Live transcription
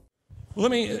Let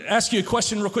me ask you a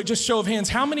question real quick, just show of hands.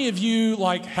 How many of you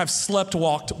have slept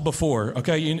walked before,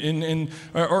 okay,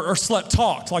 or slept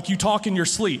talked, like you talk in your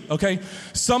sleep, okay?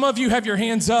 Some of you have your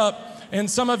hands up,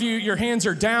 and some of you, your hands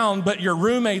are down, but your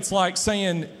roommate's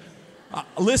saying,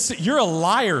 listen, you're a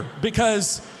liar,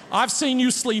 because I've seen you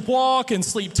sleepwalk and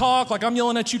sleep talk, I'm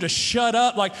yelling at you to shut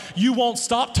up, you won't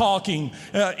stop talking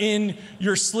in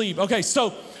your sleep. Okay,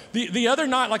 so the other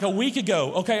night, a week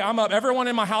ago, okay, I'm up, everyone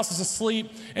in my house is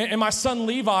asleep, and my son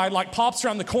Levi, pops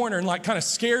around the corner and, kind of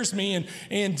scares me,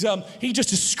 and he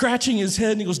just is scratching his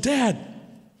head, and he goes, Dad,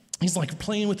 he's,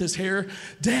 playing with his hair,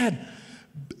 Dad,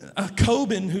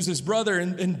 Coben, who's his brother,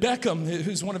 and Beckham,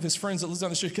 who's one of his friends that lives down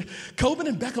the street, Coben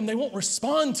and Beckham, they won't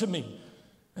respond to me.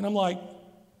 And I'm like,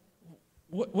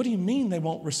 what do you mean they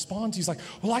won't respond to you? He's like,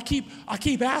 well, I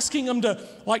keep asking them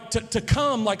to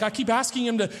come. I keep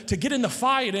asking them to get in the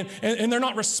fight, and they're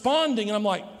not responding. And I'm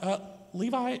like,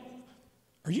 Levi,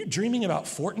 are you dreaming about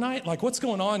Fortnite? What's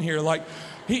going on here?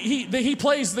 He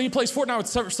plays Fortnite with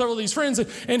several of these friends,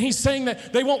 and he's saying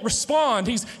that they won't respond.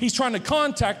 He's trying to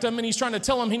contact them, and he's trying to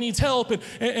tell them he needs help,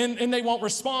 and they won't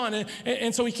respond.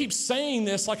 And so he keeps saying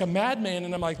this like a madman,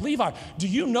 and I'm like, Levi, do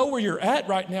you know where you're at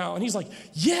right now? And he's like,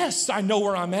 yes, I know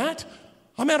where I'm at.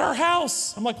 I'm at our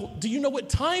house. I'm like, well, do you know what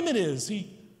time it is? And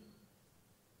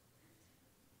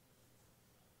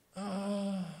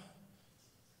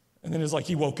then it's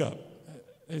he woke up.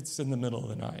 It's in the middle of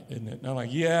the night, isn't it? And I'm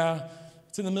like, yeah,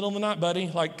 it's in the middle of the night, buddy.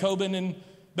 Coben and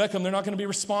Beckham, they're not going to be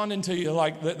responding to you.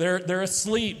 They're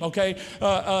asleep, okay?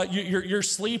 You're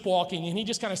sleepwalking. And he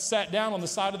just kind of sat down on the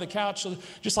side of the couch,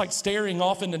 just staring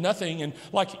off into nothing. And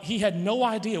he had no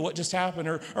idea what just happened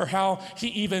or how he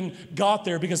even got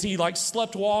there, because he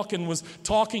slept walk and was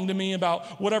talking to me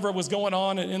about whatever was going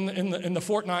on in the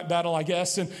Fortnite battle, I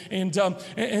guess. And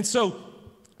so,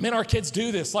 man, our kids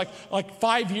do this.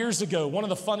 5 years ago, one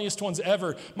of the funniest ones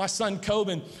ever, my son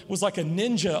Coben was like a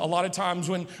ninja a lot of times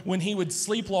when he would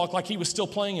sleepwalk, he was still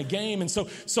playing a game. And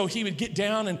so he would get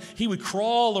down and he would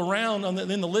crawl around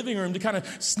in the living room to kind of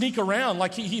sneak around,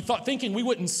 he thought, thinking we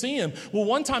wouldn't see him. Well,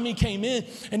 one time he came in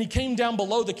and he came down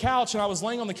below the couch, and I was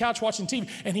laying on the couch watching TV,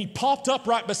 and he popped up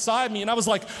right beside me, and I was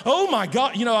like, oh my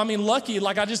God, lucky,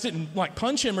 I just didn't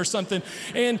punch him or something.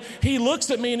 And he looks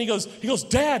at me and he goes,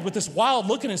 Dad, with this wild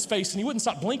look in his face, and he wouldn't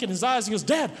stop blinking his eyes. He goes,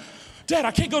 Dad,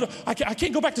 I can't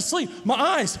go back to sleep. My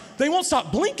eyes, they won't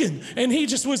stop blinking. And he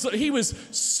was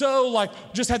so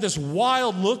just had this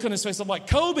wild look on his face. I'm like,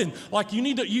 Coben,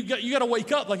 you got to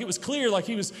wake up. It was clear,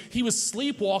 he was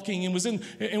sleepwalking and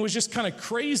was just kind of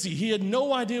crazy. He had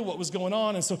no idea what was going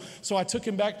on. And so I took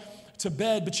him back to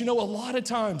bed. But a lot of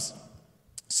times,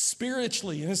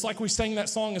 spiritually, and it's we sang that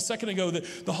song a second ago,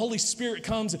 that the Holy Spirit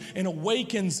comes and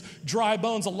awakens dry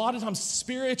bones. A lot of times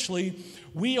spiritually,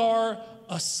 we are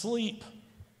asleep.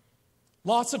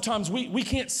 Lots of times we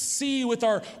can't see with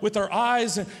our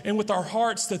eyes and with our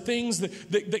hearts the things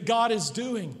that God is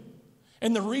doing.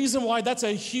 And the reason why that's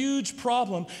a huge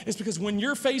problem is because when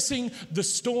you're facing the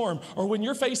storm, or when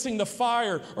you're facing the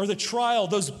fire or the trial,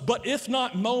 those but if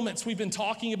not moments we've been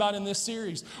talking about in this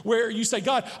series, where you say,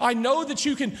 God, I know that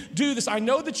you can do this. I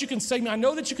know that you can save me. I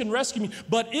know that you can rescue me.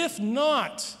 But if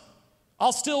not,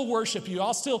 I'll still worship you.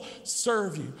 I'll still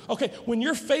serve you. Okay, when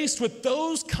you're faced with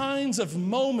those kinds of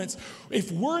moments,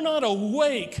 if we're not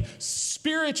awake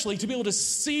spiritually to be able to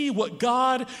see what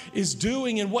God is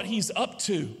doing and what he's up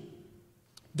to,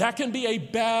 that can be a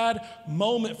bad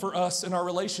moment for us in our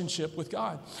relationship with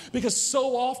God. Because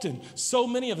so often, so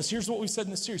many of us, here's what we said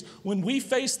in this series, when we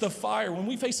face the fire, when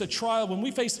we face a trial, when we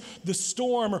face the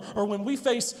storm, or when we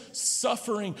face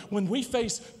suffering, when we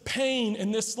face pain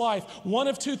in this life, one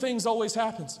of two things always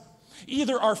happens.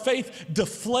 Either our faith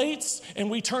deflates and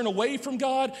we turn away from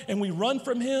God and we run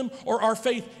from him, or our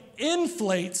faith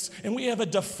inflates and we have a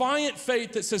defiant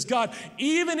faith that says, God,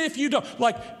 even if you don't,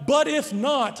 but if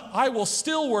not, I will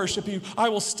still worship you. I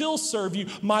will still serve you.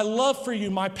 My love for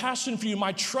you, my passion for you,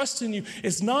 my trust in you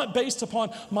is not based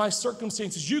upon my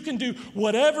circumstances. You can do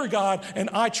whatever, God,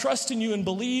 and I trust in you and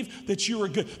believe that you are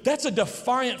good. That's a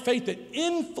defiant faith that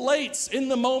inflates in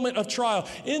the moment of trial,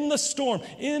 in the storm,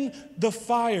 in the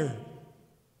fire.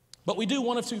 But we do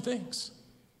one of two things.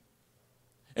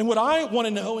 And what I want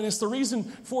to know, and it's the reason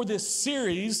for this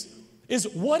series, is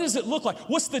what does it look like?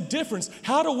 What's the difference?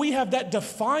 How do we have that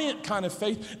defiant kind of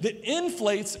faith that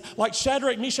inflates, like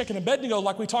Shadrach, Meshach, and Abednego,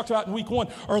 like we talked about in week 1,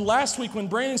 or last week when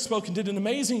Brandon spoke and did an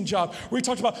amazing job, where he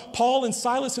talked about Paul and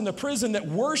Silas in the prison that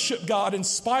worship God in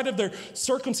spite of their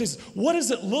circumstances. What does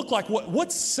it look like?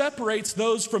 What separates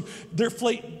those from their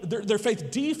faith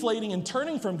deflating and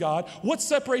turning from God? What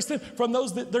separates them from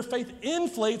those that their faith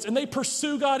inflates and they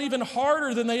pursue God even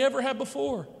harder than they ever have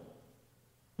before?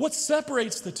 What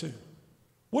separates the two?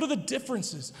 What are the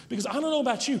differences? Because I don't know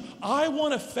about you, I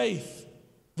want a faith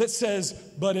that says,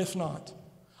 but if not.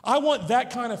 I want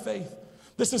that kind of faith.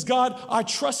 This is, God, I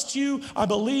trust you. I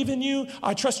believe in you.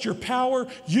 I trust your power.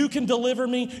 You can deliver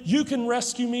me. You can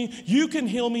rescue me. You can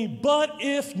heal me. But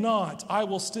if not, I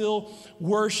will still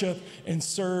worship and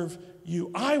serve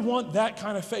you. I want that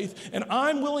kind of faith. And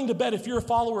I'm willing to bet if you're a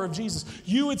follower of Jesus,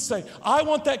 you would say, I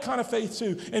want that kind of faith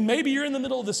too. And maybe you're in the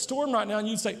middle of the storm right now and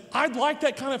you'd say, I'd like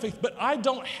that kind of faith, but I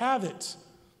don't have it.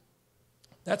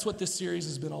 That's what this series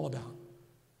has been all about.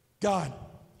 God,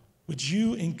 would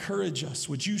you encourage us?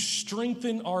 Would you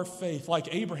strengthen our faith like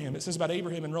Abraham? It says about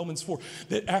Abraham in Romans 4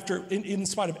 that after, in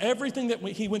spite of everything that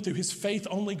he went through, his faith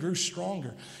only grew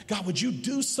stronger. God, would you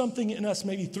do something in us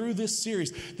maybe through this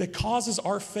series that causes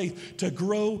our faith to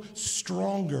grow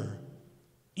stronger,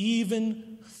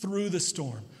 even through the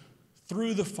storm,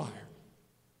 through the fire?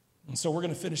 And so we're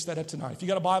going to finish that up tonight. If you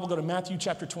got a Bible, go to Matthew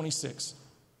chapter 26.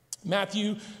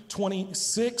 Matthew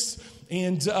 26.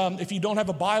 And if you don't have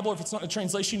a Bible, if it's not a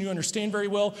translation you understand very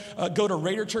well, go to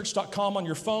RaiderChurch.com on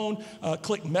your phone,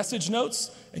 click message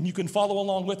notes, and you can follow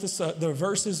along with us. The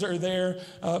verses are there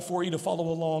for you to follow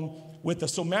along with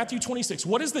us. So Matthew 26,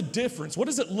 what is the difference? What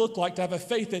does it look like to have a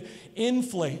faith that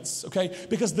inflates, okay?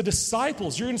 Because the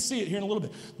disciples, you're going to see it here in a little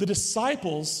bit, the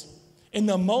disciples, in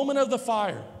the moment of the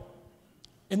fire,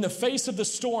 in the face of the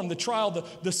storm, the trial,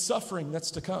 the suffering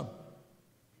that's to come,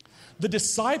 the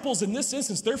disciples, in this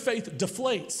instance, their faith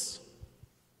deflates.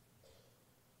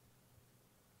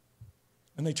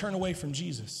 And they turn away from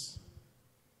Jesus.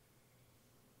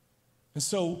 And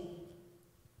so,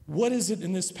 what is it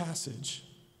in this passage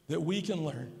that we can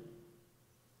learn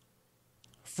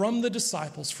from the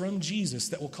disciples, from Jesus,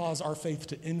 that will cause our faith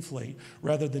to inflate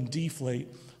rather than deflate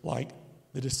like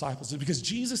the disciples? Because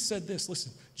Jesus said this,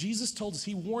 listen, Jesus told us,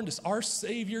 he warned us, our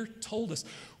Savior told us,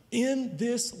 in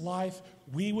this life,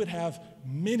 we would have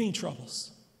many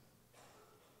troubles.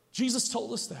 Jesus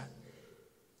told us that.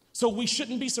 So we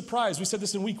shouldn't be surprised. We said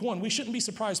this in week 1. We shouldn't be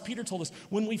surprised, Peter told us,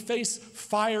 when we face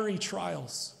fiery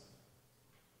trials.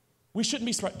 We shouldn't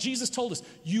be surprised. Jesus told us,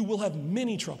 you will have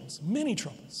many troubles, many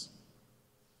troubles.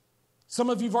 Some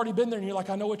of you have already been there and you're like,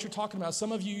 I know what you're talking about.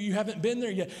 Some of you, you haven't been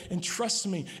there yet. And trust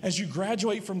me, as you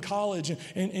graduate from college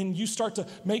and you start to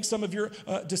make some of your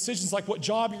decisions, like what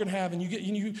job you're going to have, and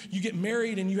you get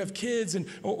married and you have kids and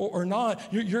or not,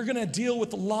 you're going to deal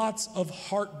with lots of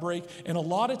heartbreak. And a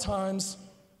lot of times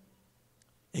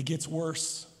it gets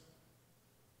worse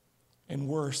and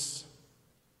worse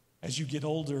as you get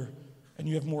older and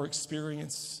you have more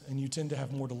experience and you tend to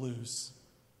have more to lose.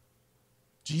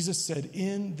 Jesus said,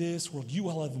 in this world, you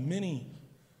will have many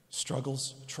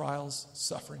struggles, trials,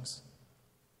 sufferings.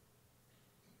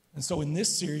 And so in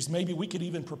this series, maybe we could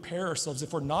even prepare ourselves.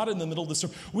 If we're not in the middle of the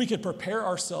storm, we could prepare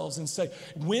ourselves and say,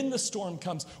 when the storm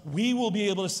comes, we will be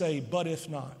able to say, but if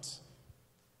not,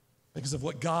 because of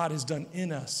what God has done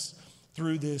in us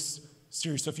through this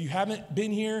series. So if you haven't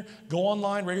been here, go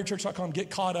online, RaiderChurch.com,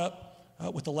 get caught up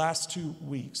with the last 2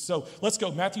 weeks. So let's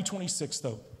go, Matthew 26,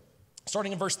 though.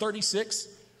 Starting in verse 36,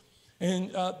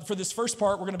 and for this first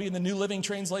part, we're going to be in the New Living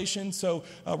Translation, so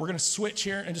we're going to switch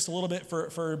here in just a little bit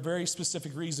for a very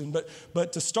specific reason,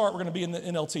 but to start, we're going to be in the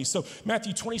NLT. So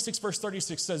Matthew 26, verse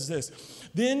 36 says this,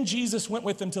 then Jesus went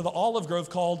with them to the olive grove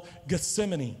called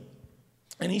Gethsemane,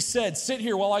 and he said, sit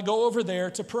here while I go over there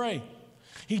to pray.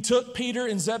 He took Peter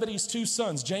and Zebedee's 2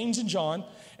 sons, James and John,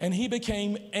 and he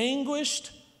became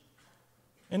anguished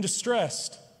and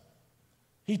distressed.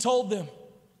 He told them,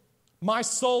 my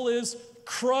soul is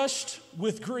crushed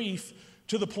with grief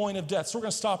to the point of death. So we're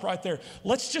going to stop right there.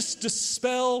 Let's just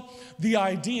dispel the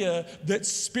idea that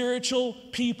spiritual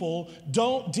people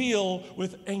don't deal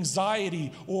with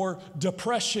anxiety or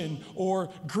depression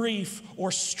or grief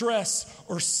or stress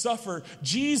or suffer.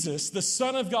 Jesus, the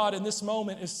Son of God, in this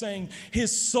moment is saying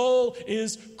his soul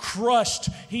is crushed.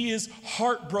 He is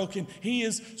heartbroken. He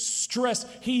is stressed.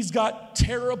 He's got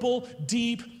terrible,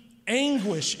 deep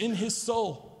anguish in his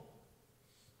soul.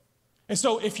 And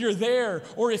so if you're there,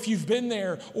 or if you've been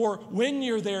there, or when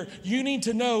you're there, you need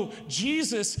to know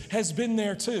Jesus has been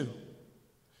there too.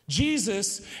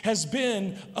 Jesus has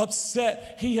been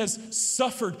upset. He has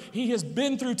suffered. He has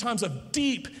been through times of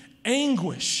deep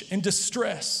anguish and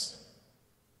distress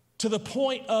to the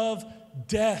point of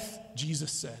death,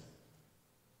 Jesus said.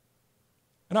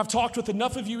 And I've talked with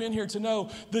enough of you in here to know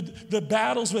the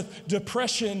battles with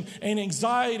depression and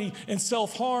anxiety and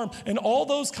self-harm and all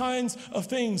those kinds of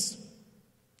things,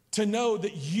 to know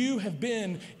that you have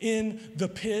been in the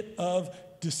pit of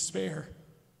despair.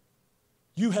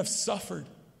 You have suffered.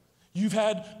 You've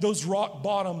had those rock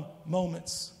bottom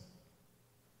moments.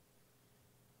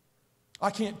 I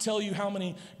can't tell you how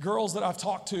many girls that I've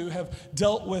talked to have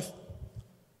dealt with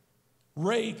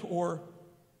rape or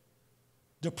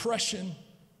depression,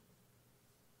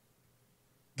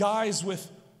 guys with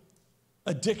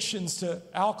addictions to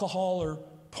alcohol or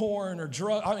porn or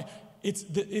drugs. I mean,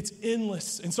 it's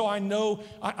endless. And so I know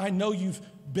you've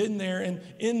been there. And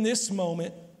in this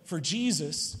moment, for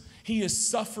Jesus, he is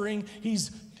suffering,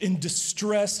 he's in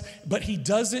distress, but he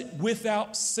does it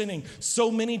without sinning. So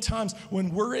many times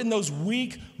when we're in those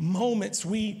weak moments,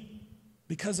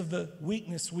 because of the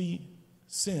weakness, we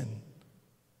sin.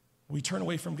 We turn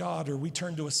away from God, or we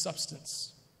turn to a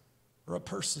substance or a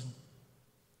person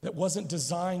that wasn't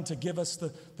designed to give us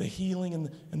the healing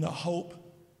and the hope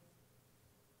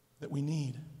that we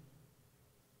need.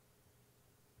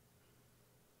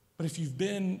 But if you've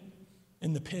been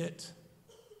in the pit,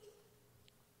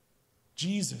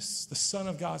 Jesus, the Son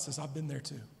of God, says, I've been there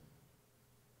too.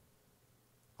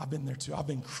 I've been there too. I've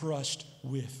been crushed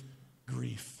with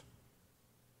grief.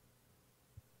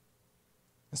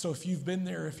 And so if you've been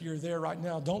there, if you're there right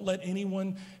now, don't let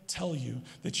anyone tell you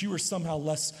that you are somehow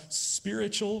less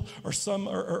spiritual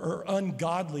or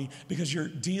ungodly because you're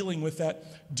dealing with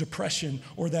that depression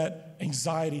or that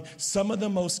anxiety. Some of the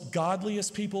most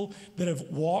godliest people that have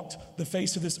walked the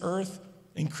face of this earth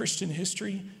in Christian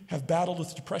history have battled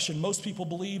with depression. Most people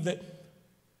believe that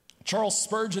Charles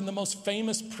Spurgeon, the most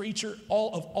famous preacher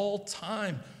of all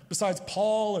time, besides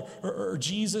Paul or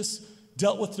Jesus,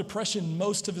 dealt with depression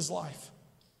most of his life.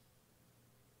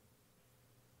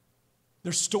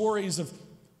 There's stories of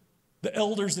the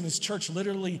elders in his church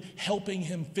literally helping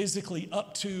him physically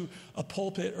up to a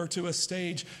pulpit or to a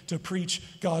stage to preach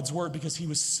God's word because he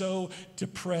was so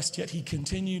depressed, yet he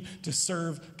continued to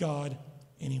serve God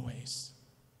anyways.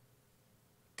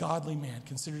 Godly man,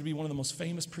 considered to be one of the most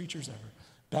famous preachers ever,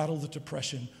 battled with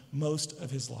depression most of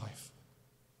his life.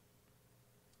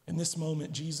 In this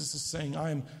moment, Jesus is saying, I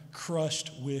am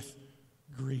crushed with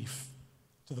grief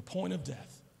to the point of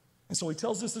death. And so he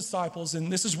tells his disciples, and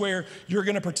this is where you're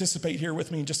going to participate here with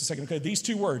me in just a second. Okay, these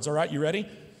two words, all right, you ready?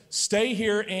 Stay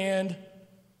here and,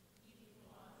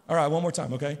 all right, one more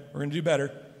time, okay? We're going to do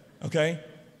better, okay?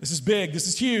 This is big, this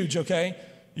is huge, okay?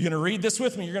 You're going to read this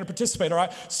with me, you're going to participate, all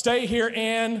right? Stay here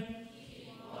and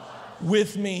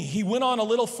with me. He went on a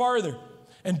little farther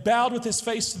and bowed with his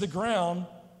face to the ground,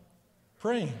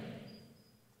 praying.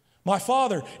 My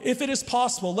Father, if it is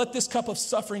possible, let this cup of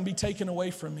suffering be taken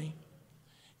away from me.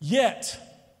 Yet,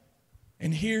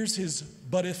 and here's his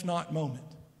but if not moment.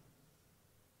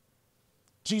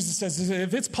 Jesus says,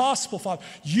 if it's possible, Father,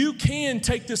 you can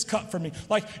take this cup from me.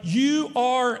 Like you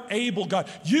are able, God.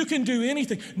 You can do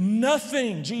anything.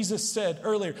 Nothing, Jesus said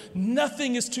earlier,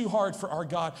 nothing is too hard for our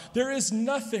God. There is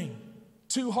nothing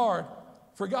too hard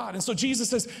for God. And so Jesus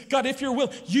says, God, if you're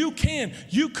willing,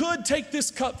 you could take this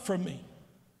cup from me.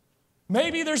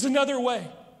 Maybe there's another way.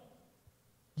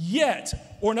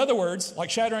 Yet, or in other words, like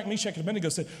Shadrach, Meshach, and Abednego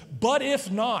said, but if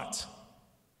not,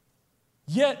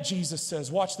 yet, Jesus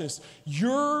says, watch this,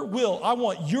 your will, I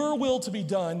want your will to be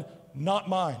done, not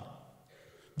mine.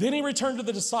 Then he returned to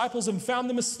the disciples and found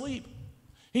them asleep.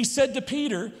 He said to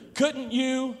Peter, couldn't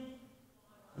you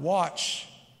watch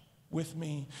with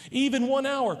me? Even 1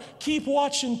 hour, keep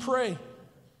watch and pray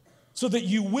so that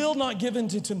you will not give in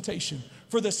to temptation.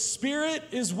 For the spirit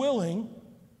is willing,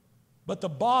 but the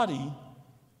body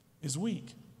is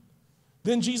weak.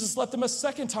 Then Jesus left them a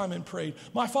second time and prayed,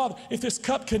 my Father, if this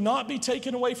cup cannot be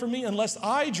taken away from me unless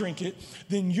I drink it,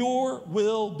 then your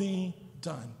will be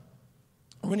done.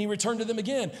 When he returned to them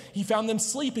again, he found them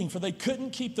sleeping, for they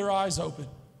couldn't keep their eyes open.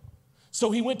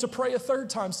 So he went to pray a third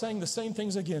time, saying the same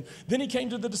things again. Then he came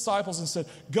to the disciples and said,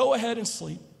 go ahead and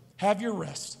sleep, have your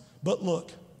rest. But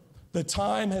look, the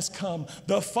time has come,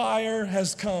 the fire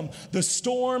has come, the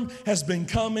storm has been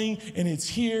coming, and it's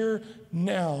here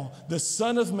now. The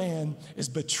Son of Man is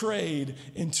betrayed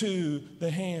into the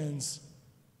hands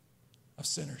of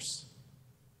sinners.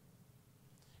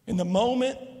 In the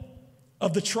moment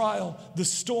of the trial, the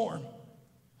storm,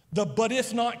 the but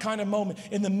if not kind of moment,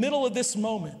 in the middle of this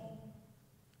moment,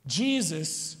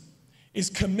 Jesus is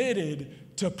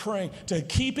committed to praying, to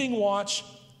keeping watch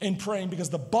and praying,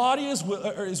 because the body is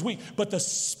weak, but the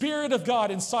Spirit of God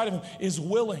inside of him is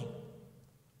willing.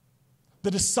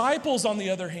 The disciples, on the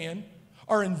other hand,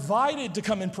 are invited to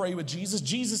come and pray with Jesus.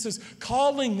 Jesus is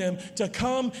calling them to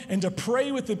come and to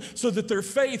pray with him so that their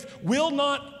faith will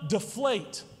not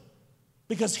deflate,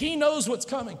 because he knows what's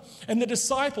coming. And the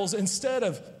disciples, instead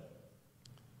of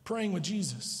praying with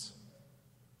Jesus,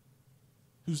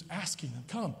 who's asking them,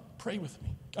 come, pray with me.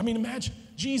 I mean, imagine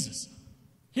Jesus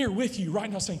here with you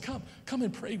right now saying, come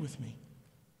and pray with me.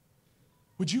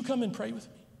 Would you come and pray with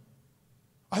me?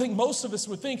 I think most of us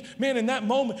would think, man, in that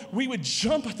moment, we would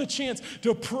jump at the chance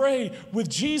to pray with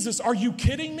Jesus. Are you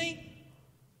kidding me?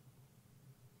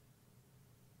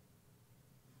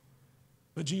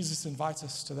 But Jesus invites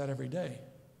us to that every day,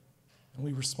 and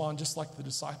we respond just like the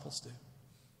disciples do.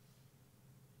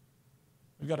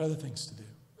 We've got other things to do.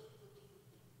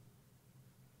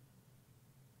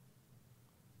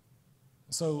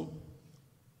 So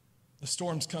the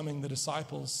storm's coming, the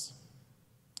disciples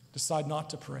decide not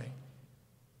to pray.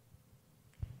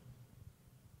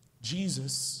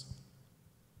 Jesus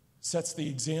sets the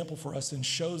example for us and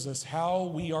shows us how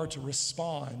we are to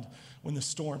respond when the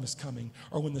storm is coming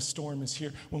or when the storm is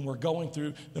here, when we're going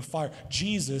through the fire.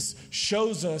 Jesus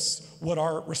shows us what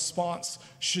our response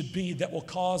should be that will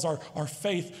cause our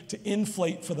faith to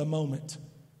inflate for the moment.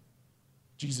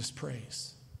 Jesus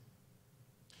prays.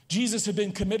 Jesus had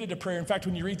been committed to prayer. In fact,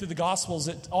 when you read through the Gospels,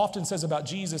 it often says about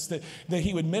Jesus that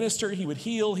he would minister, he would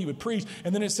heal, he would preach,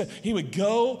 and then it said he would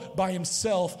go by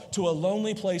himself to a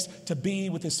lonely place to be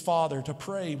with his Father, to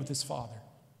pray with his Father.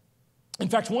 In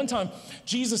fact, one time,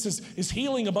 Jesus is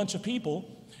healing a bunch of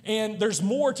people, and there's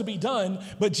more to be done,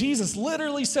 but Jesus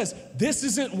literally says, this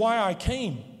isn't why I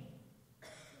came.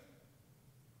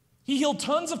 He healed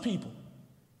tons of people,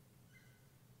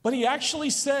 but he actually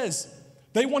says,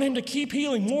 they want him to keep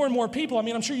healing more and more people. I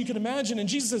mean, I'm sure you can imagine. And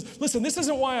Jesus says, listen, this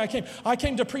isn't why I came. I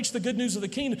came to preach the good news of the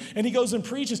kingdom. And he goes and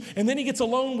preaches. And then he gets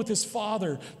alone with his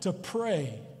Father to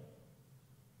pray.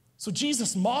 So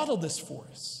Jesus modeled this for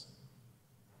us.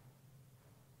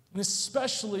 And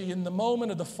especially in the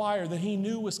moment of the fire that he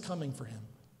knew was coming for him,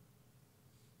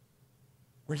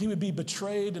 where he would be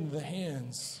betrayed into the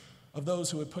hands of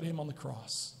those who would put him on the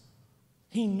cross.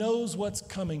 He knows what's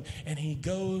coming, and he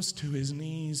goes to his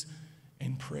knees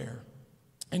in prayer.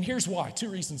 And here's why. 2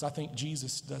 reasons I think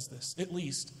Jesus does this, at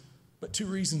least. But 2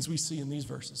 reasons we see in these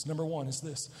verses. Number 1 is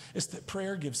this. It's that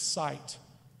prayer gives sight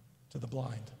to the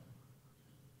blind.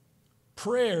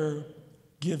 Prayer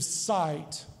gives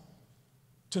sight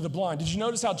to the blind. Did you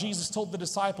notice how Jesus told the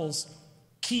disciples,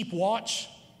 keep watch?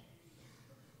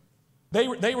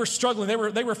 They were struggling.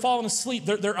 They were falling asleep.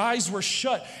 Their eyes were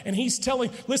shut. And he's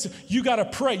telling, listen, you got to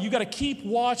pray. You got to keep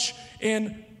watch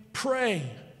and pray.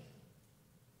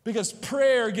 Because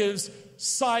prayer gives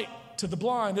sight to the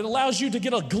blind. It allows you to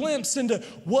get a glimpse into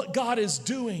what God is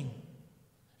doing.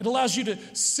 It allows you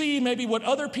to see maybe what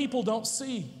other people don't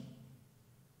see.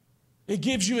 It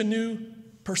gives you a new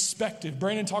perspective.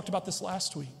 Brandon talked about this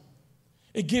last week.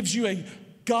 It gives you a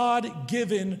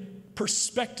God-given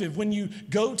perspective. When you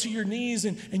go to your knees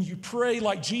and you pray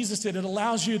like Jesus did, it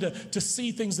allows you to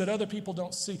see things that other people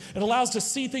don't see. It allows to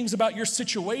see things about your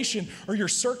situation or your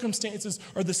circumstances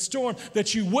or the storm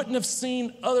that you wouldn't have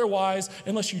seen otherwise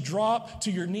unless you drop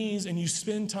to your knees and you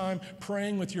spend time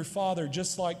praying with your Father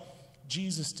just like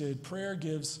Jesus did. Prayer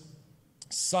gives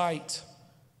sight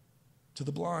to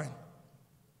the blind.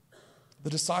 The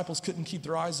disciples couldn't keep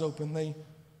their eyes open. They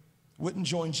wouldn't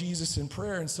join Jesus in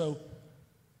prayer, and so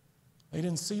they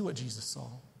didn't see what Jesus saw.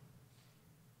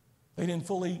 They didn't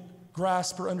fully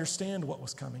grasp or understand what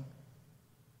was coming.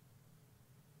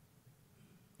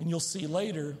 And you'll see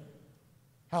later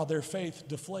how their faith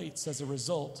deflates as a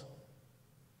result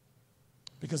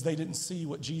because they didn't see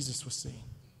what Jesus was seeing.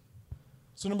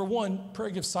 So number 1, prayer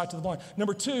gives sight to the blind.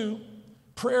 Number 2,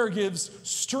 prayer gives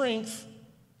strength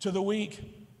to the weak.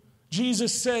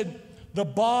 Jesus said, the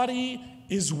body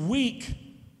is weak,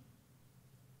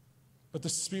 but the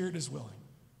spirit is willing.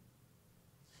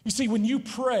 You see, when you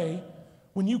pray,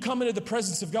 when you come into the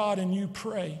presence of God and you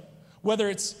pray, whether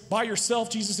it's by yourself,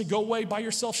 Jesus said, go away by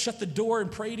yourself, shut the door and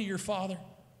pray to your Father.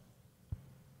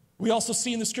 We also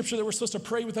see in the scripture that we're supposed to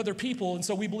pray with other people, and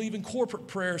so we believe in corporate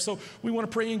prayer. So we want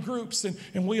to pray in groups,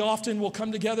 and we often will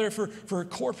come together for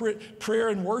corporate prayer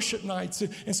and worship nights.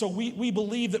 And so we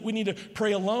believe that we need to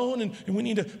pray alone and we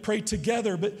need to pray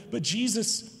together. But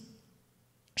Jesus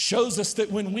shows us that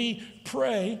when we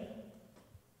pray,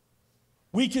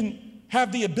 we can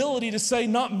have the ability to say,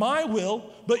 not my will,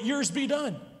 but yours be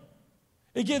done.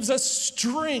 It gives us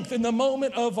strength in the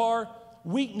moment of our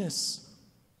weakness.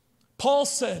 Paul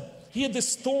said he had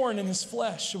this thorn in his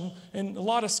flesh, and a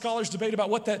lot of scholars debate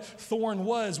about what that thorn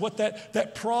was, what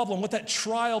that problem, what that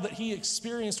trial that he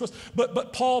experienced was.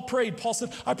 But Paul prayed. Paul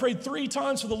said, I prayed 3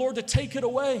 times for the Lord to take it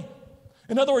away.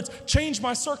 In other words, change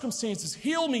my circumstances.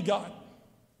 Heal me, God.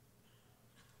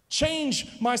 Change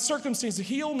my circumstances.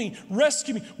 Heal me.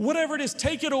 Rescue me. Whatever it is,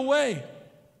 take it away.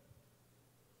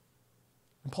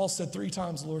 And Paul said 3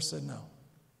 times, the Lord said no.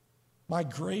 My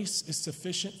grace is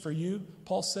sufficient for you,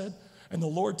 Paul said. And the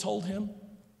Lord told him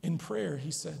in prayer,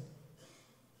 he said,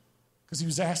 because he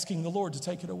was asking the Lord to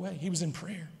take it away. He was in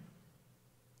prayer.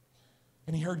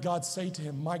 And he heard God say to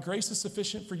him, my grace is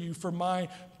sufficient for you, for my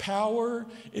power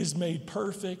is made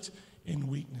perfect in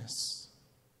weakness.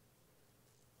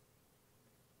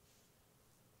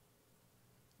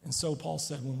 And so Paul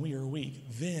said, when we are weak,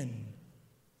 then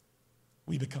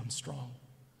we become strong.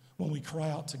 When we cry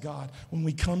out to God, when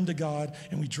we come to God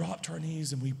and we drop to our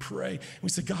knees and we pray, and we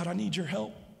say, God, I need your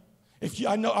help.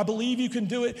 I believe you can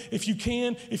do it. If you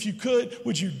can, if you could,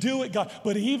 would you do it, God?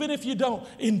 But even if you don't,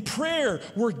 in prayer,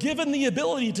 we're given the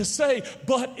ability to say,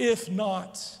 but if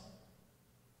not.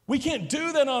 We can't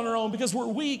do that on our own because we're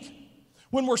weak.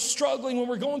 When we're struggling, when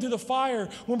we're going through the fire,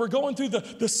 when we're going through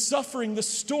the suffering, the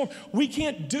storm, we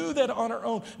can't do that on our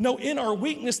own. No, in our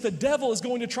weakness, the devil is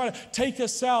going to try to take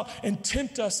us out and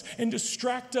tempt us and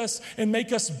distract us and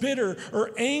make us bitter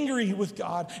or angry with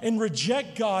God and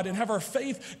reject God and have our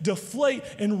faith deflate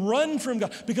and run from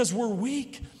God because we're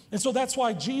weak. And so that's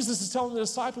why Jesus is telling the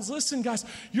disciples, listen, guys,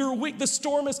 you're weak. The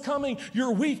storm is coming.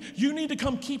 You're weak. You need to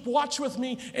come keep watch with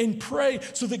me and pray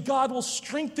so that God will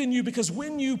strengthen you, because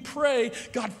when you pray,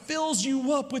 God fills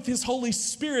you up with his Holy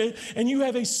Spirit and you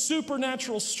have a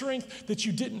supernatural strength that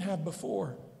you didn't have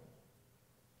before.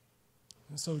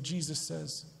 And so Jesus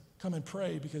says, come and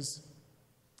pray, because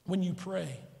when you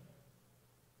pray,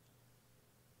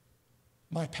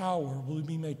 my power will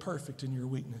be made perfect in your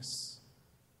weakness.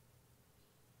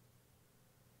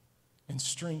 And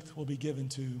strength will be given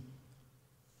to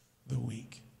the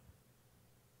weak.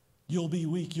 You'll be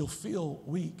weak. You'll feel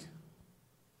weak.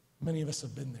 Many of us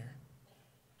have been there.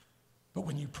 But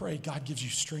when you pray, God gives you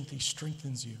strength. He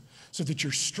strengthens you so that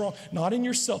you're strong, not in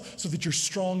yourself, so that you're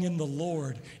strong in the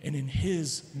Lord and in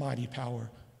his mighty power,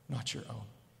 not your own.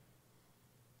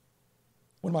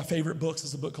 One of my favorite books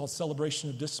is a book called Celebration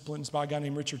of Disciplines by a guy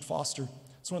named Richard Foster.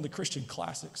 It's one of the Christian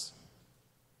classics.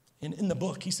 And in the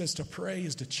book, he says to pray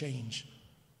is to change.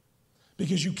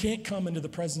 Because you can't come into the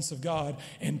presence of God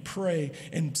and pray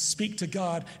and speak to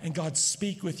God and God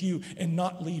speak with you and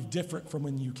not leave different from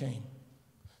when you came.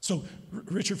 So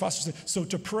Richard Foster said, so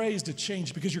to pray is to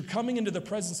change, because you're coming into the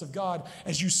presence of God.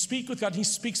 As you speak with God, and he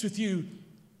speaks with you.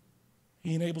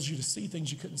 He enables you to see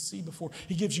things you couldn't see before.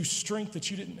 He gives you strength that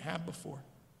you didn't have before.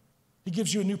 He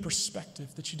gives you a new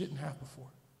perspective that you didn't have before.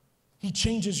 He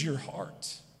changes your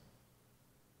heart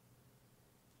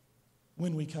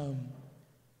when we come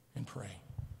and pray.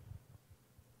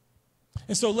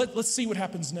 And so let's see what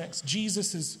happens next.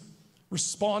 Jesus has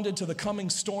responded to the coming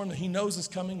storm that he knows is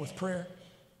coming with prayer.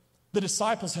 The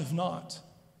disciples have not.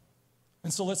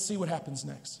 And so let's see what happens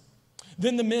next.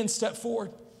 Then the men stepped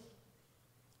forward,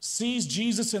 seized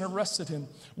Jesus and arrested him.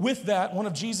 With that, one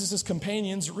of Jesus'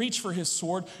 companions reached for his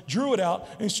sword, drew it out,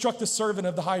 and struck the servant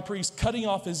of the high priest, cutting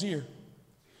off his ear.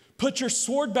 Put your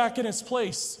sword back in its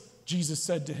place, Jesus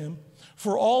said to him.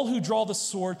 For all who draw the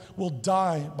sword will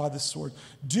die by the sword.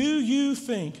 Do you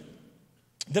think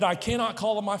that I cannot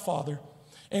call on my Father,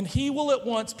 and he will at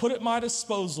once put at my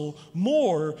disposal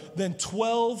more than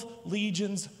 12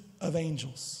 legions of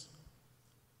angels?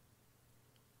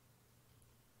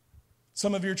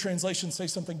 Some of your translations say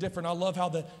something different. I love how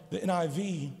the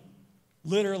NIV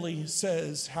literally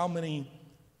says how many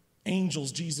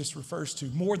angels Jesus refers to.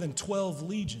 More than 12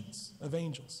 legions of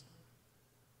angels.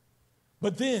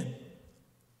 But then,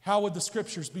 how would the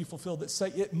scriptures be fulfilled that say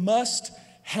it must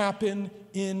happen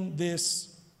in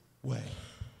this way?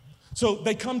 So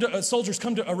soldiers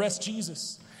come to arrest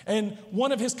Jesus. And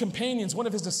one of his companions, one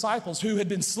of his disciples who had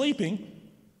been sleeping,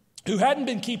 who hadn't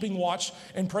been keeping watch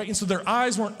and praying, so their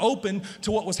eyes weren't open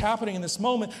to what was happening in this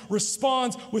moment,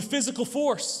 responds with physical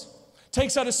force,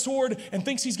 takes out his sword and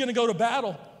thinks he's going to go to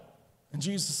battle. And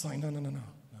Jesus is like, no.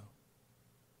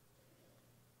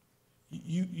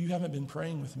 You haven't been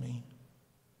praying with me.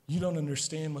 You don't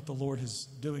understand what the Lord is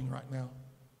doing right now.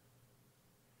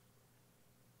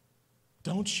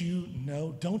 Don't you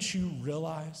know? Don't you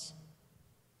realize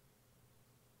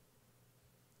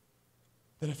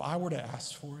that if I were to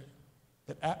ask for it,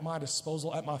 that at my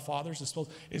disposal, at my Father's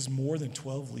disposal, is more than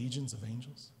 12 legions of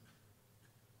angels?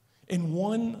 In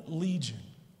one legion,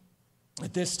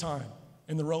 at this time,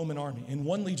 in the Roman army, in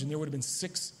one legion, there would have been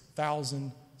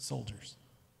 6,000 soldiers.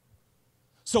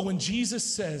 So when Jesus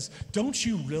says, don't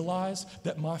you realize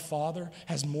that my Father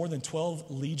has more than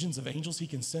 12 legions of angels he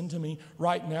can send to me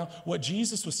right now? What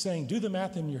Jesus was saying, do the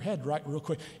math in your head right real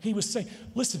quick. He was saying,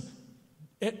 listen,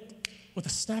 with a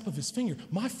snap of his finger,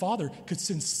 my Father could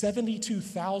send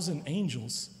 72,000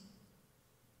 angels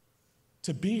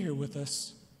to be here with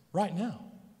us right now.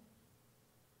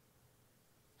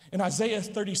 In Isaiah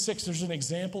 36, there's an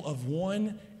example of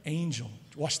one angel.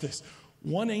 Watch this.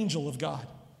 One angel of God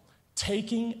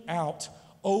taking out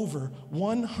over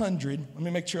 100, let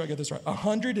me make sure I get this right,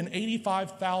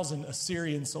 185,000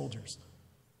 Assyrian soldiers.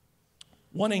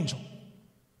 One angel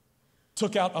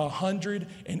took out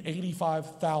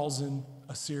 185,000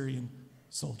 Assyrian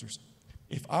soldiers.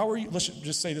 If I were you, let's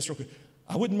just say this real quick.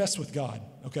 I wouldn't mess with God,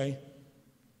 okay?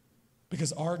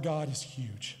 Because our God is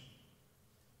huge.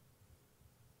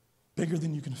 Bigger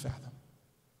than you can fathom.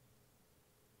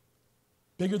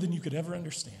 Bigger than you could ever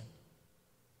understand.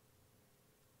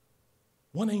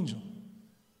 One angel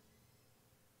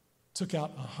took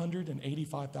out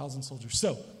 185,000 soldiers.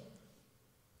 So,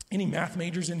 any math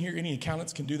majors in here, any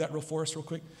accountants can do that for us real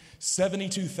quick?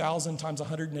 72,000 times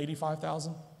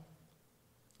 185,000?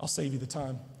 I'll save you the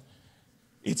time.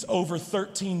 It's over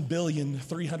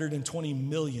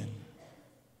 13,320,000,000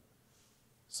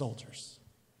 soldiers.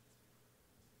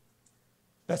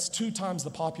 That's 2 times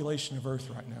the population of Earth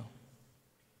right now.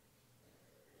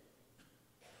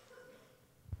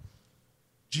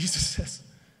 Jesus says,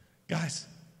 guys,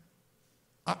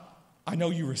 I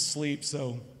know you were asleep,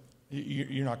 so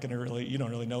you're not going to you don't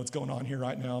really know what's going on here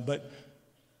right now, but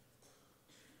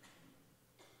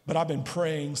I've been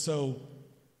praying, so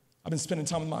I've been spending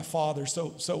time with my Father,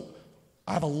 so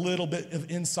I have a little bit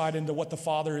of insight into what the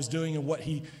Father is doing and what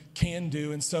he can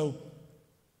do, and so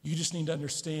you just need to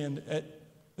understand at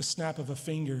the snap of a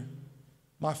finger,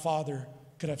 my Father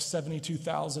could have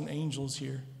 72,000 angels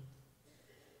here.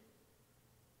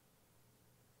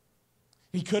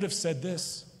 He could have said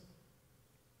this,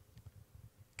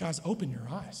 guys, open your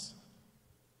eyes.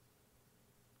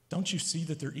 Don't you see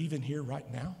that they're even here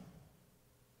right now?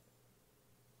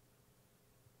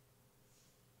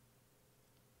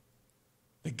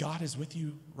 That God is with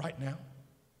you right now?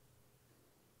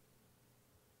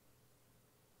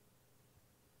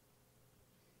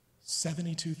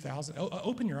 $72,000.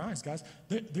 Open your eyes, guys.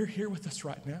 They're here with us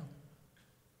right now.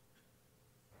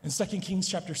 In 2 Kings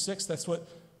chapter 6, that's what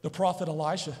the prophet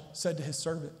Elijah said to his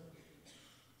servant.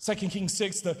 2 Kings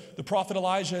 6, the prophet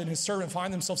Elijah and his servant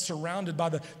find themselves surrounded by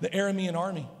the Aramean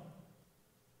army.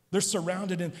 They're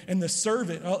surrounded, and the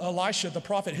servant, Elisha, the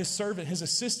prophet, his servant, his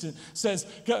assistant, says,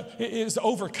 is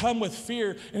overcome with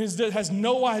fear and has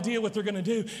no idea what they're going to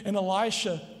do. And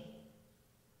Elisha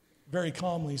very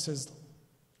calmly says,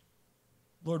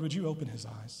 Lord, would you open his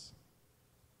eyes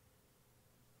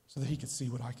so that he could see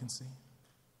what I can see?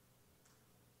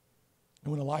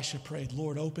 And when Elisha prayed,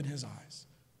 Lord, open his eyes,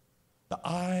 the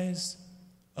eyes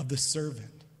of the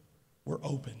servant were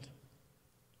opened.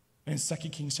 And in 2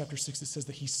 Kings chapter 6, it says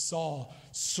that he saw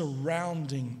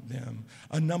surrounding them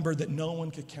a number that no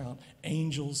one could count,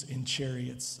 angels in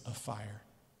chariots of fire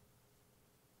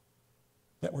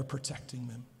that were protecting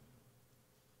them,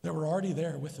 that were already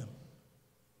there with them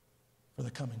for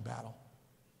the coming battle.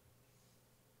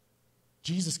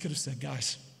 Jesus could have said,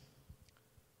 guys,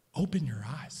 open your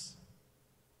eyes.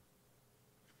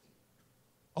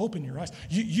 Open your eyes.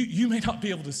 You may not be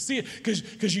able to see it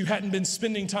because you hadn't been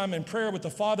spending time in prayer with the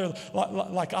Father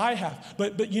like I have.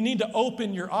 But you need to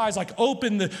open your eyes, like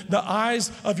open the eyes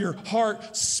of your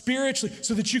heart spiritually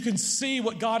so that you can see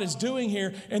what God is doing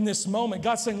here in this moment.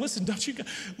 God's saying, listen, don't you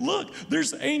look,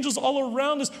 there's angels all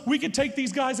around us. We could take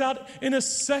these guys out in a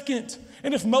second.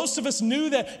 And if most of us knew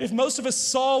that, if most of us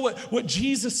saw what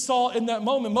Jesus saw in that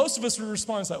moment, most of us would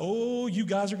respond and say, oh, you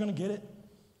guys are going to get it.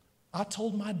 I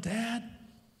told my dad.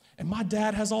 And my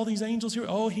dad has all these angels here.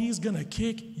 Oh, he's going to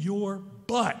kick your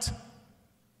butt.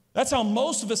 That's how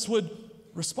most of us would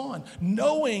respond,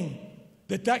 knowing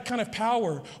that kind of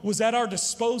power was at our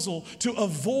disposal to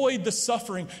avoid the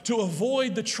suffering, to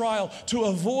avoid the trial, to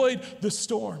avoid the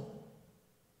storm.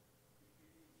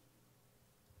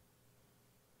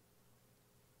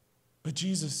 But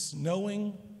Jesus,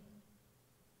 knowing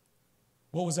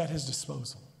what was at his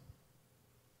disposal,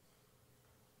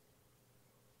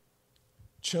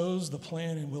 chose the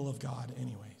plan and will of God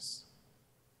anyways.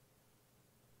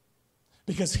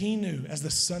 Because he knew, as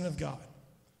the Son of God,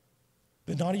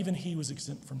 that not even he was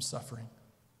exempt from suffering.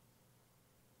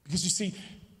 Because you see,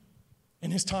 in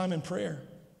his time in prayer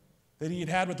that he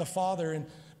had with the Father, and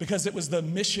because it was the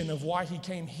mission of why he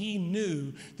came, he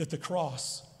knew that the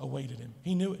cross awaited him.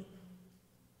 He knew it.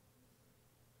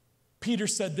 Peter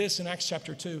said this in Acts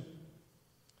chapter 2,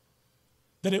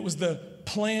 that it was the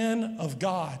plan of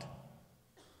God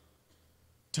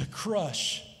to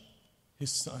crush his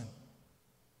Son.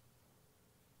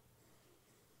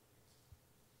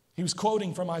 He was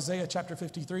quoting from Isaiah chapter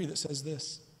 53 that says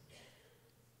this.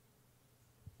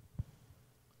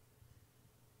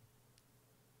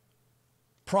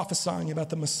 Prophesying about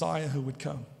the Messiah who would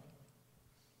come.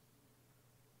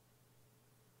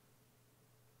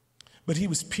 But he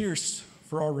was pierced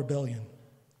for our rebellion.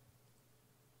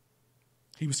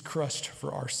 He was crushed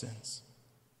for our sins.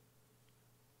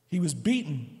 He was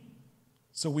beaten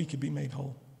so we could be made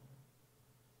whole.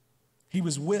 He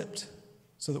was whipped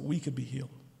so that we could be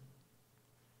healed.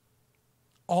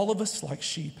 All of us, like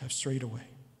sheep, have strayed away.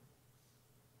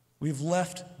 We've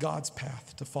left God's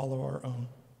path to follow our own.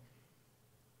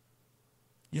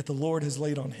 Yet the Lord has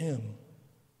laid on him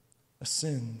the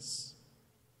sins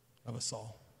of us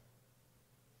all.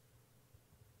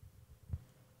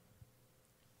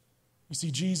 You see,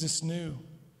 Jesus knew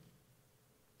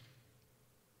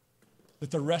that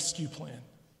the rescue plan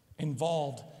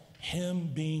involved him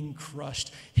being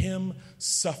crushed, him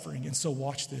suffering. And so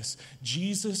watch this.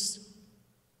 Jesus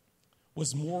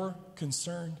was more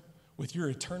concerned with your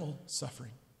eternal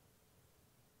suffering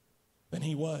than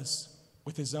he was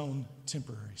with his own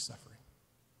temporary suffering.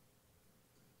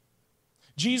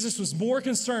 Jesus was more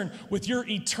concerned with your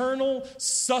eternal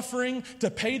suffering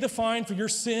to pay the fine for your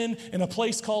sin in a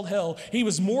place called hell. He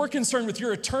was more concerned with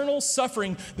your eternal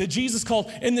suffering that Jesus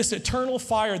called in this eternal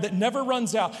fire that never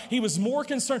runs out. He was more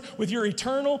concerned with your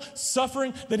eternal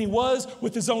suffering than he was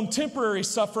with his own temporary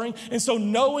suffering. And so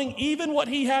knowing even what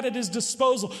he had at his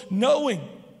disposal, knowing,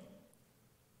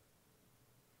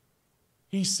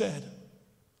 he said,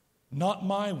 "Not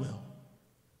my will,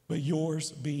 but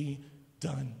yours be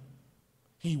done."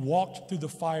 He walked through the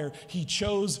fire. He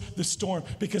chose the storm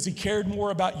because he cared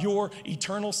more about your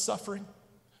eternal suffering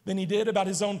than he did about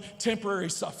his own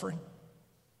temporary suffering.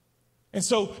 And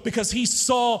so because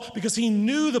he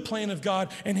knew the plan of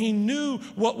God and he knew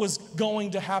what was going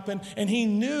to happen and he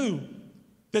knew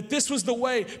that this was the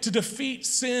way to defeat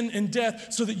sin and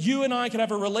death so that you and I can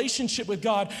have a relationship with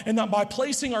God, and that by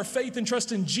placing our faith and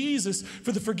trust in Jesus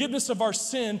for the forgiveness of our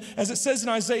sin, as it says in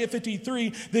Isaiah 53,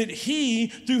 that he,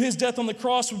 through his death on the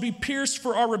cross, would be pierced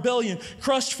for our rebellion,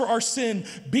 crushed for our sin,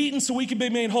 beaten so we could be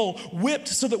made whole, whipped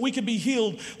so that we could be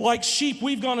healed. Like sheep,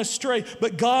 we've gone astray,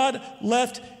 but God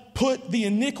put the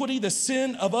iniquity, the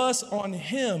sin of us on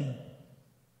him,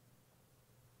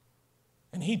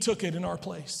 and he took it in our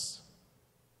place.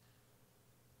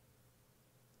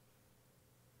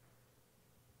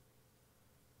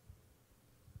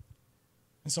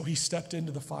 And so he stepped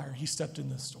into the fire. He stepped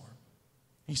into the storm.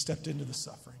 He stepped into the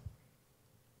suffering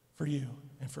for you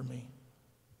and for me.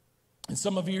 And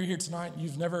some of you are here tonight, and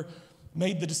you've never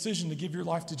made the decision to give your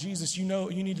life to Jesus. You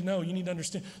need to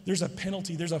understand there's a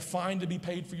penalty, there's a fine to be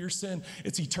paid for your sin.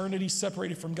 It's eternity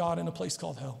separated from God in a place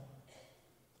called hell.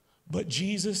 But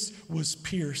Jesus was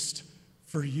pierced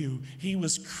for you. He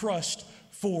was crushed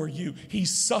for you. He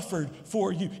suffered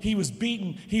for you. He was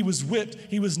beaten. He was whipped.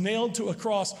 He was nailed to a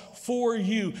cross for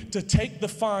you to take the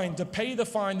fine, to pay the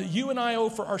fine that you and I owe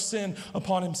for our sin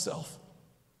upon himself.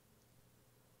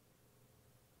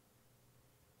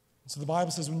 So the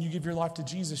Bible says when you give your life to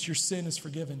Jesus, your sin is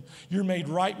forgiven. You're made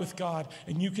right with God,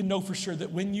 and you can know for sure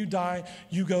that when you die,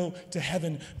 you go to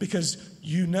heaven because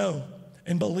you know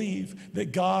and believe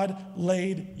that God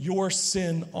laid your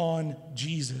sin on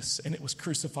Jesus and it was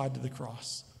crucified to the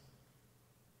cross.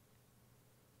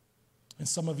 And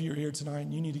some of you are here tonight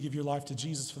and you need to give your life to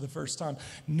Jesus for the first time,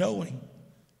 knowing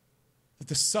that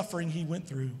the suffering he went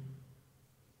through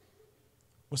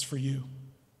was for you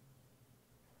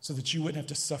so that you wouldn't have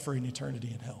to suffer in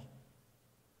eternity in hell.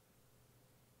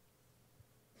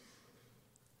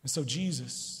 And so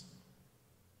Jesus,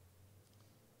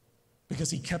 because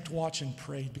he kept watch and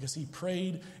prayed, because he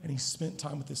prayed and he spent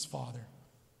time with his Father,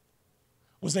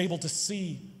 was able to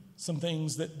see some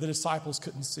things that the disciples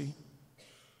couldn't see.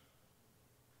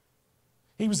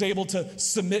 He was able to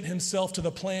submit himself to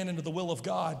the plan and to the will of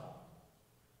God.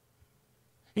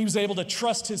 He was able to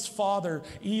trust his Father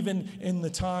even in the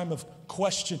time of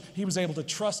question. He was able to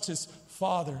trust his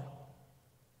Father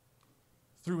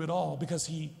through it all because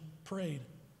he prayed.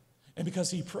 And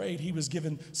because he prayed, he was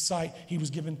given sight, he was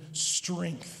given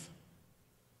strength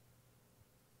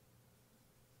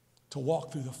to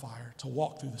walk through the fire, to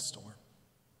walk through the storm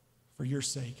for your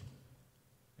sake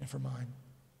and for mine.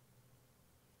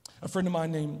 A friend of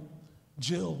mine named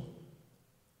Jill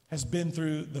has been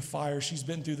through the fire. She's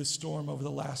been through the storm over the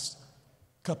last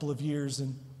couple of years,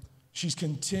 and she's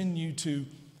continued to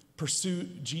pursue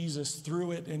Jesus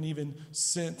through it and even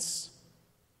since.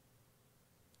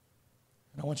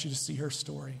 And I want you to see her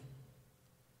story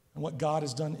and what God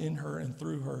has done in her and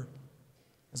through her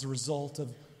as a result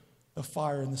of the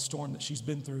fire and the storm that she's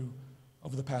been through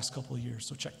over the past couple of years.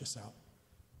 So check this out.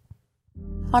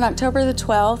 On October the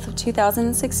 12th of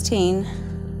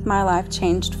 2016, my life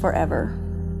changed forever.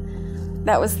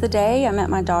 That was the day I met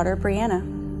my daughter, Brianna.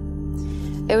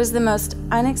 It was the most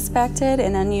unexpected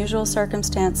and unusual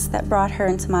circumstance that brought her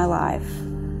into my life,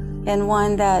 and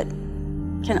one that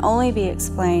can only be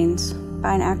explained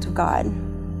by an act of God.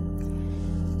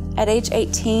 At age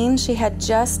 18, she had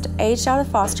just aged out of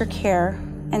foster care,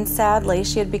 and sadly,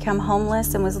 she had become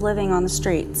homeless and was living on the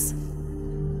streets.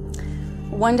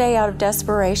 One day, out of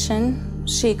desperation,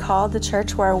 she called the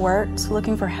church where I worked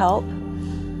looking for help,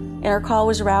 and her call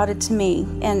was routed to me.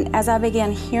 And as I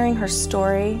began hearing her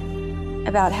story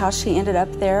about how she ended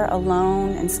up there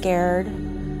alone and scared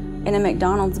in a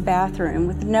McDonald's bathroom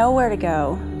with nowhere to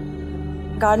go,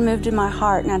 God moved in my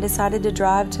heart, and I decided to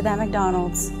drive to that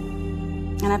McDonald's,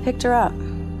 and I picked her up.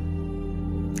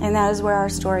 And that is where our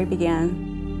story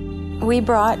began. We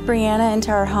brought Brianna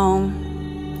into our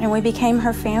home, and we became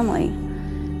her family.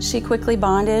 She quickly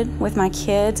bonded with my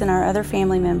kids and our other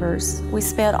family members. We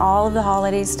spent all of the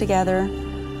holidays together.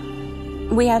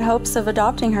 We had hopes of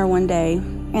adopting her one day,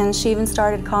 and she even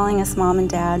started calling us Mom and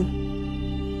Dad.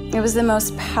 It was the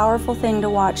most powerful thing to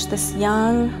watch this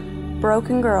young,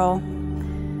 broken girl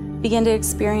begin to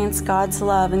experience God's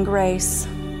love and grace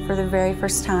for the very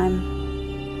first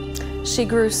time. She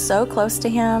grew so close to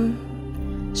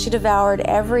Him. She devoured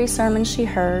every sermon she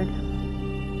heard.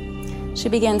 She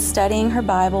began studying her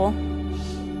Bible.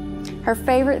 Her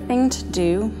favorite thing to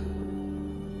do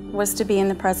was to be in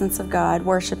the presence of God,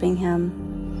 worshiping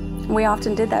Him. We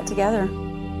often did that together.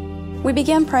 We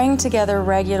began praying together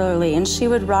regularly, and she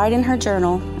would write in her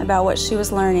journal about what she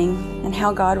was learning and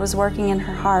how God was working in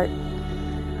her heart.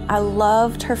 I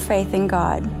loved her faith in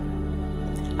God.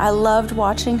 I loved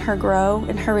watching her grow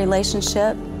in her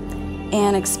relationship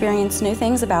and experience new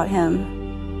things about Him.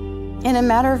 In a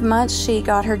matter of months, she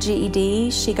got her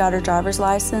GED, she got her driver's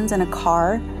license and a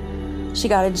car, she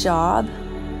got a job.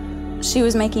 She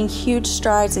was making huge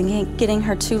strides in getting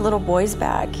her 2 little boys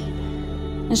back,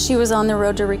 and she was on the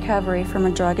road to recovery from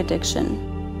a drug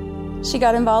addiction. She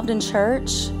got involved in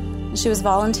church, and she was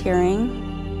volunteering.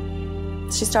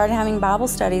 She started having Bible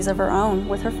studies of her own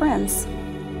with her friends.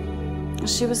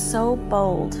 She was so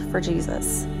bold for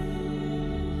Jesus.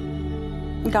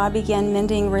 God began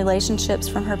mending relationships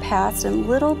from her past, and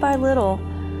little by little,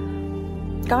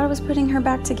 God was putting her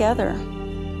back together.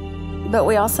 But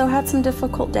we also had some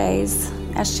difficult days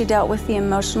as she dealt with the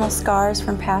emotional scars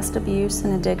from past abuse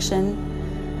and addiction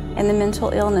and the mental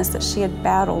illness that she had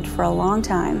battled for a long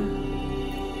time.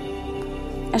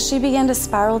 As she began to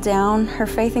spiral down, her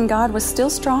faith in God was still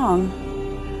strong.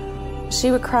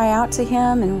 She would cry out to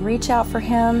Him and reach out for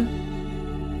Him.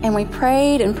 And we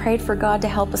prayed and prayed for God to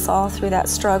help us all through that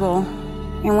struggle.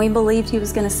 And we believed He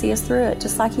was going to see us through it,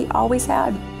 just like He always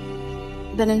had.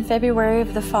 But in February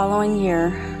of the following year,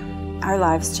 our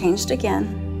lives changed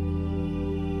again.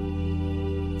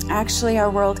 Actually,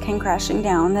 our world came crashing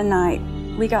down the night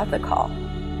we got the call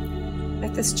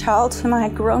that this child whom I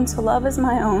had grown to love as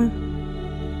my own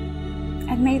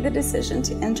had made the decision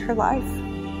to end her life.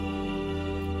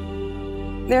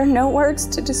 There are no words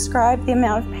to describe the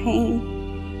amount of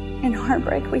pain and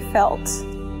heartbreak we felt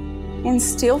and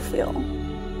still feel.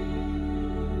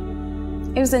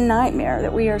 It was a nightmare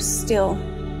that we are still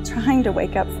trying to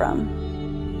wake up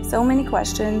from. So many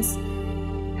questions.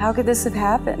 How could this have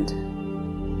happened?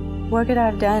 What could I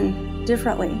have done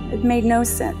differently? It made no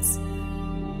sense.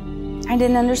 I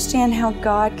didn't understand how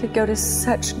God could go to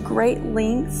such great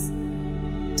lengths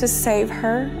to save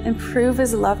her and prove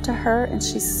His love to her, and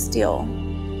she still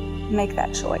make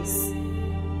that choice.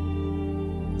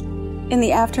 In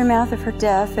the aftermath of her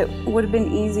death, it would have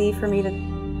been easy for me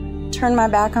to turn my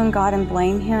back on God and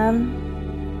blame Him.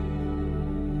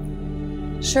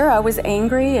 Sure, I was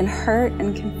angry and hurt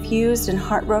and confused and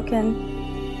heartbroken,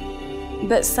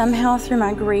 but somehow through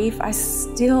my grief, I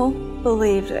still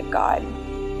believed that God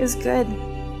is good.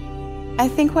 I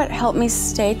think what helped me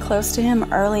stay close to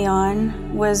Him early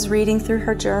on was reading through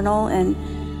her journal and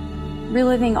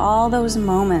reliving all those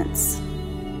moments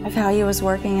of how He was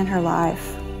working in her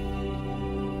life.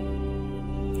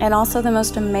 And also the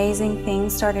most amazing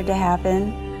things started to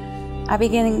happen. I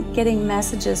began getting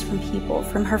messages from people,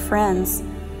 from her friends,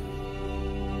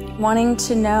 wanting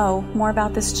to know more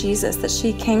about this Jesus that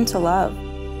she came to love.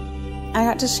 I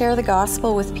got to share the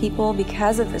gospel with people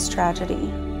because of this tragedy,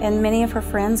 and many of her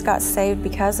friends got saved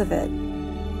because of it.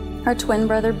 Her twin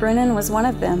brother Brennan was one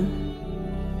of them.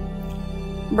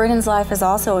 Brennan's life is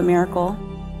also a miracle.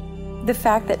 The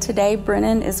fact that today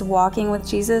Brennan is walking with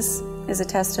Jesus is a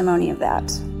testimony of that.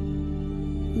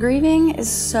 Grieving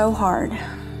is so hard.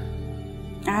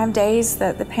 I have days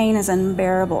that the pain is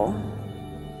unbearable.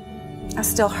 I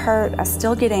still hurt. I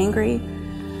still get angry.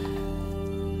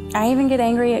 I even get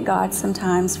angry at God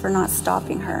sometimes for not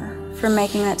stopping her from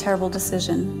making that terrible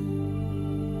decision.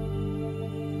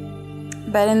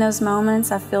 But in those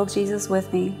moments, I feel Jesus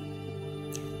with me.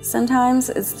 Sometimes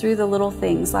it's through the little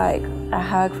things like a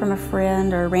hug from a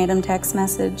friend or a random text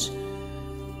message,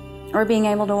 or being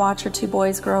able to watch her 2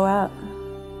 boys grow up.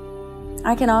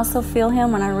 I can also feel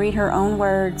him when I read her own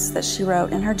words that she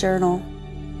wrote in her journal.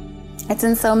 It's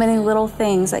in so many little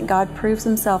things that God proves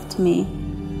himself to me,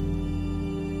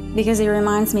 because he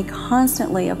reminds me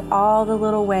constantly of all the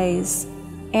little ways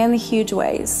and the huge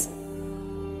ways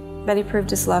that he proved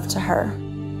his love to her.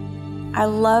 I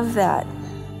love that,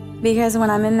 because when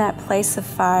I'm in that place of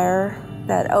fire,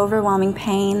 that overwhelming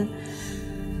pain,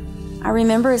 I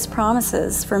remember his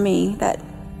promises for me that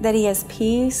he has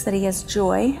peace, that he has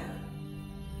joy,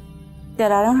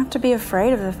 that I don't have to be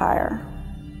afraid of the fire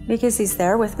because he's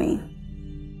there with me.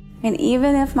 And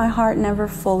even if my heart never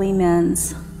fully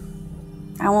mends,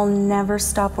 I will never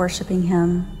stop worshiping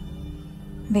him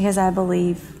because I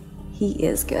believe he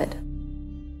is good.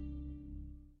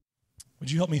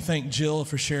 Would you help me thank Jill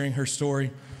for sharing her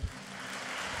story?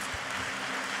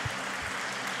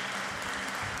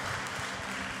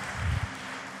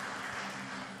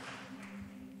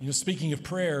 You know, speaking of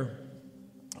prayer,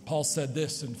 Paul said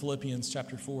this in Philippians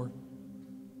chapter 4.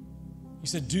 He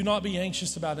said, "Do not be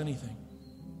anxious about anything,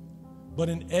 but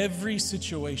in every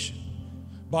situation,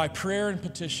 by prayer and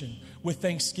petition, with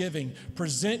thanksgiving,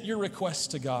 present your requests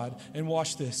to God." And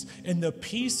watch this. "And the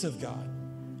peace of God,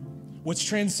 which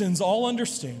transcends all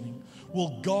understanding,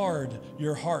 will guard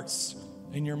your hearts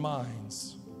and your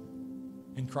minds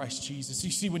in Christ Jesus." You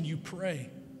see, when you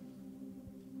pray,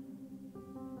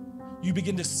 you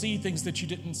begin to see things that you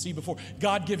didn't see before.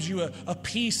 God gives you a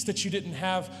peace that you didn't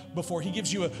have before. He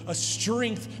gives you a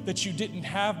strength that you didn't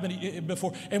have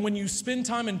before. And when you spend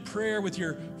time in prayer with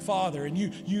your Father and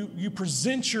you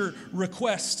present your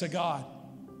requests to God,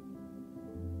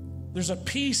 there's a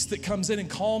peace that comes in and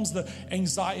calms the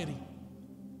anxiety.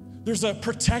 There's a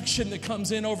protection that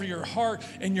comes in over your heart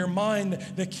and your mind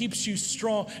that keeps you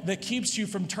strong, that keeps you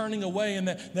from turning away in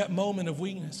that moment of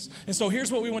weakness. And so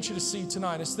here's what we want you to see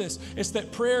tonight. It's this. It's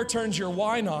that prayer turns your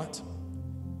why not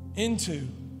into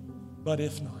but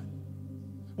if not.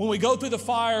 When we go through the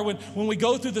fire, when we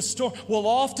go through the storm, we'll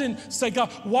often say,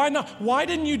 "God, why not? Why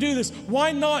didn't you do this?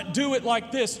 Why not do it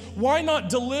like this? Why not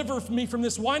deliver me from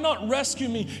this? Why not rescue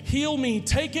me, heal me,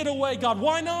 take it away? God,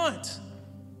 why not?"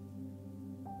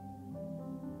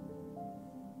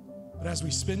 But as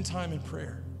we spend time in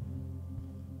prayer,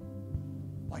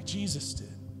 like Jesus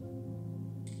did,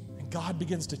 and God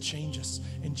begins to change us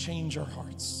and change our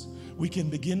hearts, we can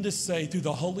begin to say, through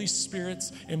the Holy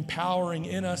Spirit's empowering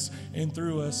in us and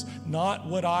through us, "Not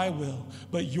what I will,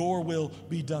 but your will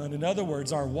be done." In other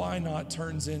words, our why not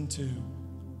turns into,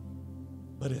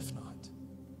 "But if not,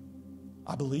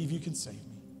 I believe you can save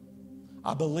me.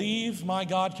 I believe my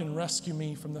God can rescue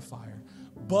me from the fire.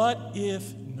 But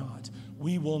if not,"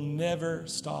 we will never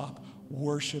stop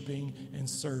worshiping and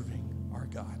serving our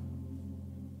God.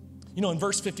 You know, in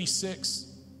verse 56,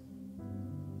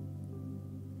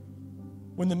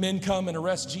 when the men come and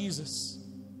arrest Jesus,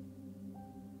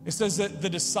 it says that the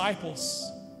disciples,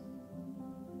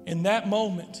 in that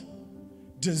moment,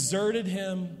 deserted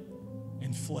him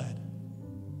and fled.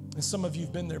 And some of you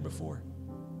have been there before.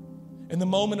 In the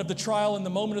moment of the trial, in the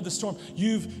moment of the storm,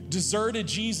 you've deserted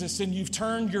Jesus and you've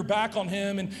turned your back on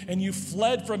him and you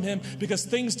fled from him because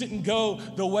things didn't go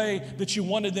the way that you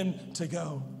wanted them to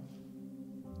go.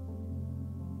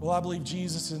 Well, I believe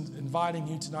Jesus is inviting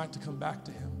you tonight to come back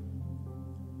to him,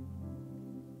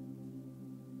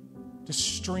 to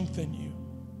strengthen you,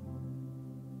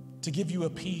 to give you a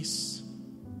peace,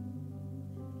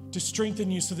 to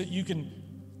strengthen you so that you can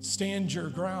stand your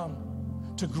ground,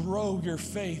 to grow your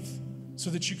faith, so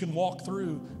that you can walk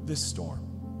through this storm.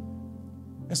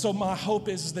 And so my hope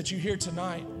is that you hear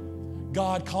tonight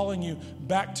God calling you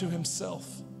back to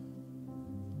himself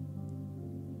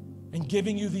and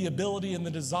giving you the ability and the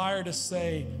desire to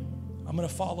say, "I'm going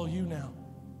to follow you now.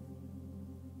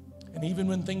 And even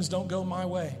when things don't go my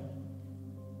way,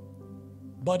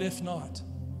 but if not,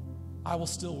 I will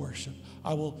still worship.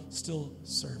 I will still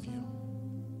serve you."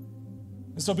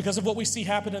 And so because of what we see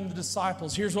happen in the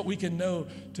disciples, here's what we can know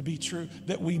to be true,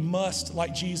 that we must,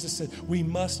 like Jesus said, we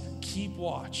must keep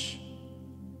watch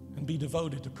and be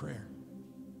devoted to prayer.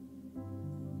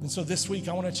 And so this week,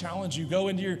 I want to challenge you. Go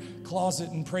into your closet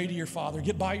and pray to your Father.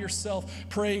 Get by yourself,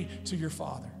 pray to your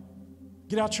Father.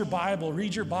 Get out your Bible,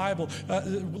 read your Bible,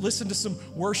 listen to some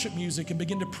worship music and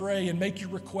begin to pray and make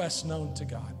your requests known to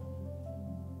God.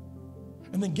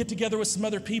 And then get together with some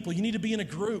other people. You need to be in a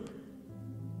group.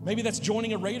 Maybe that's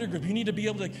joining a Raider group. You need to be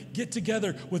able to get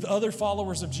together with other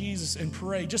followers of Jesus and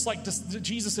pray. Just like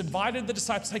Jesus invited the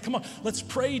disciples, hey, come on, let's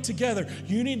pray together.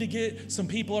 You need to get some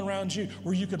people around you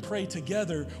where you can pray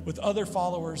together with other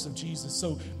followers of Jesus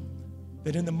so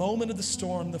that in the moment of the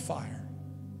storm, the fire,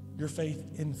 your faith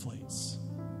inflates.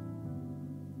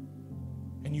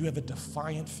 And you have a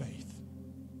defiant faith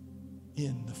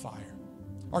in the fire.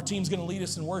 Our team's going to lead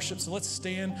us in worship, so let's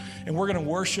stand and we're going to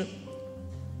worship.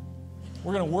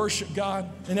 We're going to worship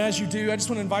God. And as you do, I just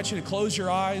want to invite you to close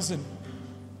your eyes and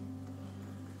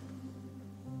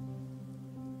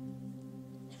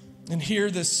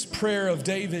hear this prayer of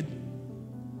David.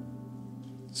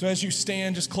 So as you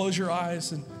stand, just close your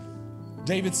eyes. And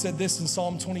David said this in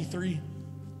Psalm 23.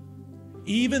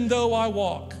 Even though I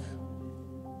walk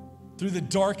through the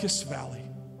darkest valley,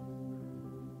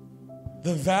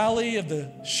 the valley of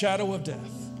the shadow of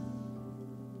death,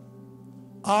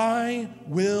 I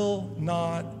will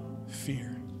not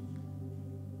fear.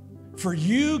 For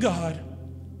you, God,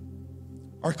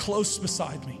 are close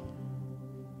beside me.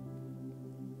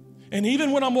 And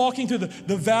even when I'm walking through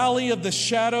the valley of the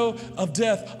shadow of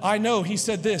death, I know, he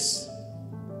said this,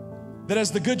 that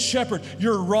as the good shepherd,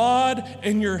 your rod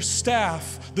and your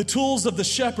staff, the tools of the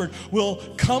shepherd, will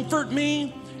comfort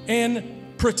me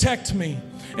and protect me.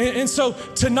 And so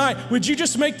tonight, would you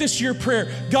just make this your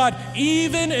prayer? God,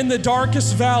 even in the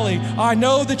darkest valley, I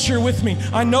know that you're with me.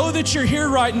 I know that you're here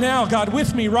right now, God,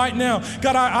 with me right now.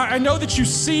 God, I know that you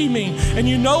see me and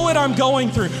you know what I'm going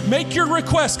through. Make your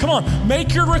request. Come on,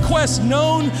 make your request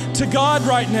known to God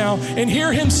right now and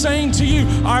hear him saying to you,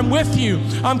 I'm with you.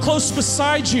 I'm close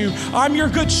beside you. I'm your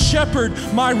good shepherd.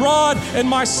 My rod and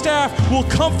my staff will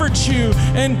comfort you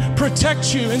and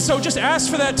protect you. And so just ask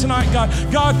for that tonight, God.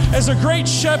 God, as a great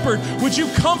shepherd, would you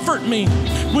comfort me?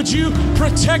 Would you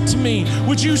protect me?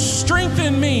 Would you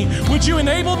strengthen me? Would you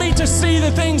enable me to see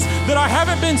the things that I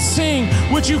haven't been seeing?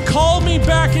 Would you call me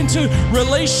back into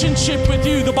relationship with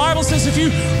you? The Bible says if you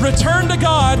return to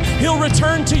God, he'll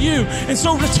return to you. And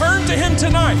so return to him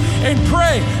tonight and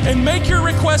pray and make your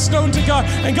requests known to God.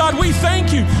 And God, we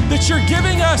thank you that you're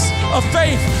giving us a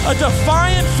faith, a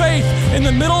defiant faith in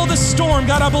the middle of the storm.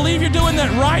 God, I believe you're doing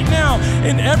that right now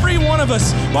in every one of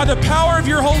us by the power of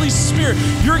your Holy Spirit.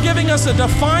 You're giving us a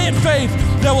defiant faith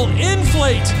that will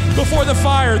inflate before the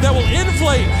fire, that will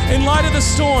inflate in light of the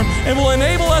storm, and will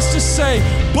enable us to say,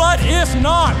 but if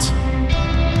not,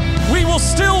 we will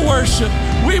still worship.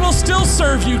 We will still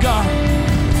serve you, God,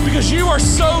 because you are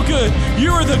so good.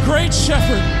 You are the great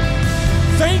shepherd.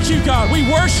 Thank you, God.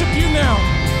 We worship you now.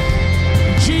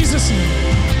 In Jesus'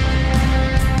 name.